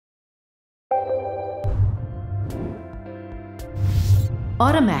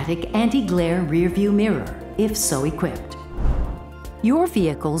Automatic anti-glare rearview mirror, if so equipped. Your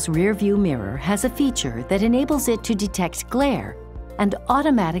vehicle's rearview mirror has a feature that enables it to detect glare and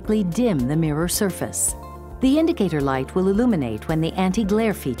automatically dim the mirror surface. The indicator light will illuminate when the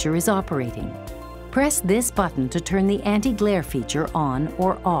anti-glare feature is operating. Press this button to turn the anti-glare feature on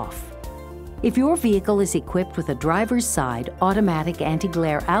or off. If your vehicle is equipped with a driver's side automatic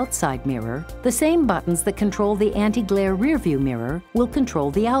anti-glare outside mirror, the same buttons that control the anti-glare rearview mirror will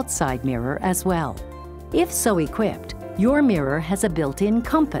control the outside mirror as well. If so equipped, your mirror has a built-in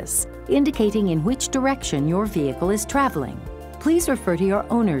compass, indicating in which direction your vehicle is traveling. Please refer to your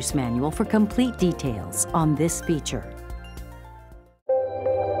owner's manual for complete details on this feature.